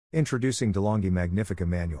Introducing DeLonghi Magnifica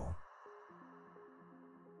Manual.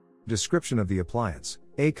 Description of the appliance: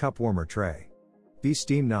 A. Cup warmer tray. B.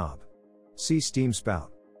 Steam knob. C. Steam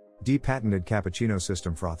spout. D. Patented cappuccino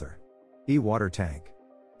system frother. E. Water tank.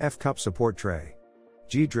 F. Cup support tray.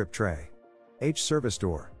 G. Drip tray. H. Service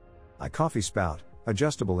door. I. Coffee spout,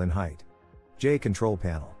 adjustable in height. J. Control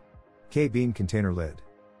panel. K. Bean container lid.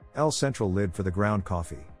 L. Central lid for the ground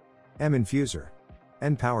coffee. M. Infuser.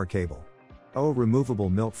 N. Power cable. O. Removable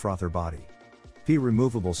milk frother body. P.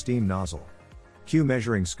 Removable steam nozzle. Q.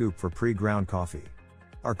 Measuring scoop for pre-ground coffee.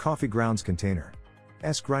 R. Coffee grounds container.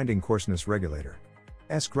 S. Grinding coarseness regulator.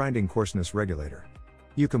 S. Grinding coarseness regulator.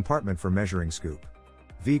 U. Compartment for measuring scoop.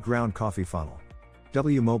 V. Ground coffee funnel.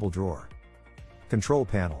 W. Mobile drawer. Control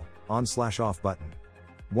panel, on/off button.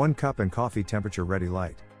 1 cup and coffee temperature ready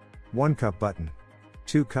light. 1 cup button.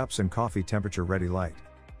 2 cups and coffee temperature ready light.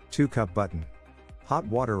 2 cup button. Hot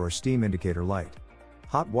water or steam indicator light.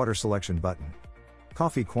 Hot water selection button.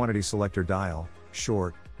 Coffee quantity selector dial,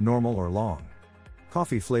 short, normal or long.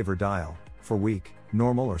 Coffee flavor dial, for weak,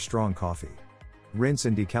 normal or strong coffee. Rinse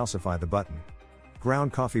and decalcify the button.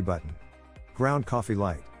 Ground coffee button. Ground coffee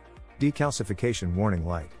light. Decalcification warning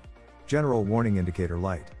light. General warning indicator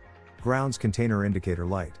light. Grounds container indicator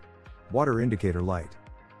light. Water indicator light.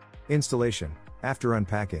 Installation: after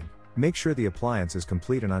unpacking, make sure the appliance is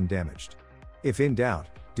complete and undamaged. If in doubt,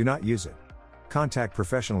 do not use it. Contact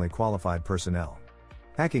professionally qualified personnel.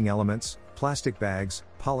 Packing elements, plastic bags,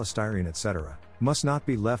 polystyrene, etc., must not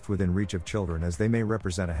be left within reach of children as they may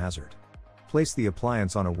represent a hazard. Place the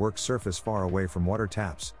appliance on a work surface far away from water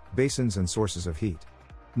taps, basins and sources of heat.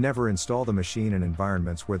 Never install the machine in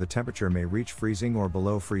environments where the temperature may reach freezing or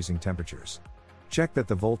below freezing temperatures. Check that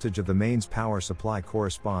the voltage of the mains power supply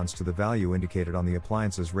corresponds to the value indicated on the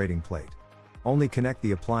appliance's rating plate. Only connect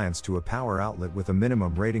the appliance to a power outlet with a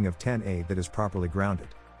minimum rating of 10A that is properly grounded.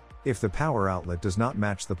 If the power outlet does not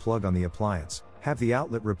match the plug on the appliance, have the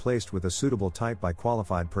outlet replaced with a suitable type by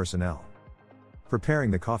qualified personnel.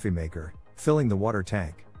 Preparing the coffee maker: filling the water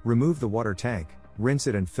tank. Remove the water tank, rinse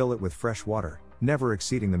it and fill it with fresh water, never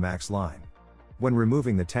exceeding the max line. When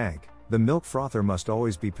removing the tank, the milk frother must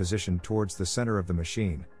always be positioned towards the center of the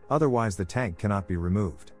machine, otherwise the tank cannot be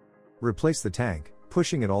removed. Replace the tank,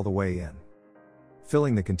 pushing it all the way in.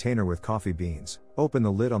 Filling the container with coffee beans: open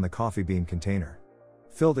the lid on the coffee bean container.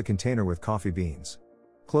 Fill the container with coffee beans.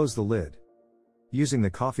 Close the lid. Using the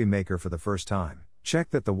coffee maker for the first time, check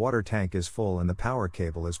that the water tank is full and the power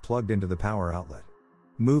cable is plugged into the power outlet.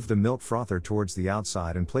 Move the milk frother towards the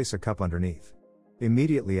outside and place a cup underneath.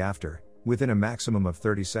 Immediately after, within a maximum of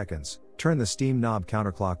 30 seconds, turn the steam knob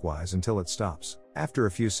counterclockwise until it stops. After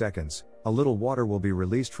a few seconds, a little water will be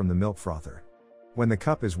released from the milk frother. When the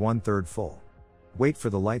cup is 1/3 full, wait for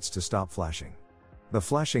the lights to stop flashing. The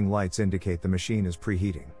flashing lights indicate the machine is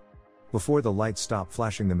preheating. Before the lights stop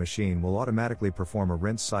flashing, the machine will automatically perform a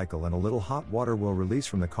rinse cycle and a little hot water will release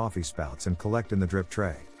from the coffee spouts and collect in the drip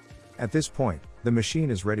tray. At this point, the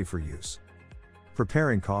machine is ready for use.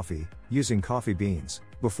 Preparing coffee, using coffee beans.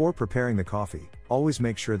 Before preparing the coffee, always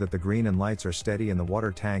make sure that the green and lights are steady and the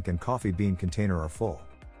water tank and coffee bean container are full.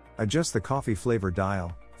 Adjust the coffee flavor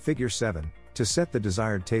dial, figure 7, to set the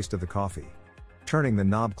desired taste of the coffee. Turning the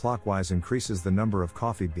knob clockwise increases the number of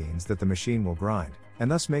coffee beans that the machine will grind,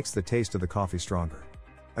 and thus makes the taste of the coffee stronger.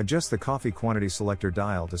 Adjust the coffee quantity selector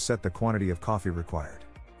dial to set the quantity of coffee required.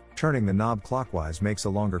 Turning the knob clockwise makes a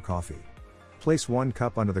longer coffee. Place 1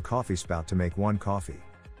 cup under the coffee spout to make 1 coffee.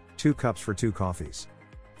 2 cups for 2 coffees.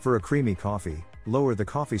 For a creamy coffee, lower the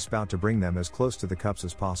coffee spout to bring them as close to the cups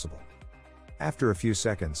as possible. After a few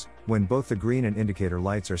seconds, when both the green and indicator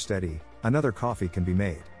lights are steady, another coffee can be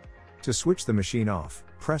made. To switch the machine off,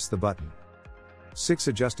 press the button. 6.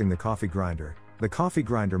 Adjusting the coffee grinder. The coffee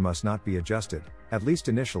grinder must not be adjusted, at least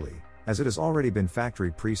initially, as it has already been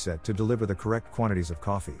factory preset to deliver the correct quantities of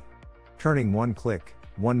coffee. Turning 1 click,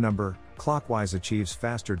 1 number, clockwise achieves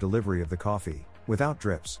faster delivery of the coffee, without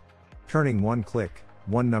drips. Turning 1 click,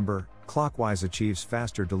 1 number, clockwise achieves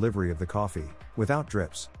faster delivery of the coffee, without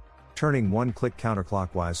drips. Turning 1 click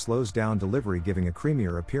counterclockwise slows down delivery, giving a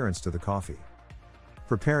creamier appearance to the coffee.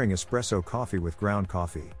 Preparing espresso coffee with ground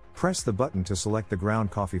coffee. Press the button to select the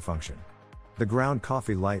ground coffee function. The ground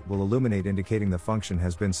coffee light will illuminate indicating the function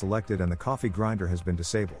has been selected and the coffee grinder has been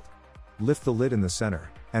disabled. Lift the lid in the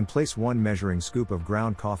center, and place 1 measuring scoop of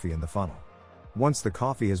ground coffee in the funnel. Once the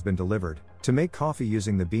coffee has been delivered, to make coffee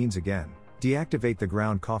using the beans again, deactivate the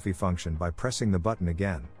ground coffee function by pressing the button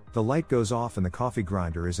again. The light goes off and the coffee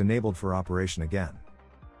grinder is enabled for operation again.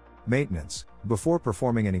 Maintenance. Before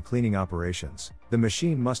performing any cleaning operations, the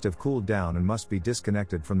machine must have cooled down and must be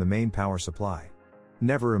disconnected from the main power supply.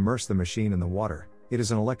 Never immerse the machine in the water, It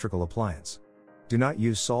is an electrical appliance. Do not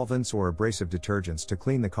use solvents or abrasive detergents to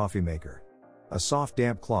clean the coffee maker. A soft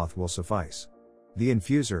damp cloth will suffice. The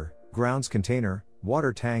infuser, grounds container,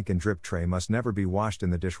 water tank and drip tray must never be washed in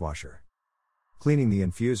the dishwasher. Cleaning the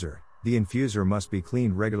infuser must be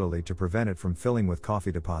cleaned regularly to prevent it from filling with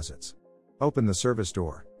coffee deposits. Open the service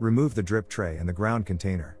door, remove the drip tray and the ground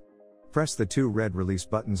container. Press the 2 red release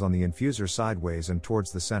buttons on the infuser sideways and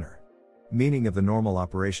towards the center. Meaning of the normal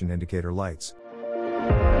operation indicator lights.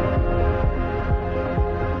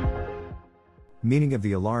 Meaning of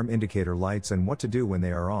the alarm indicator lights and what to do when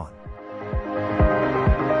they are on.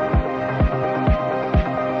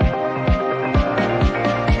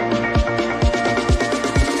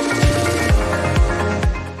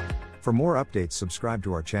 For more updates, subscribe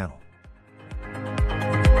to our channel.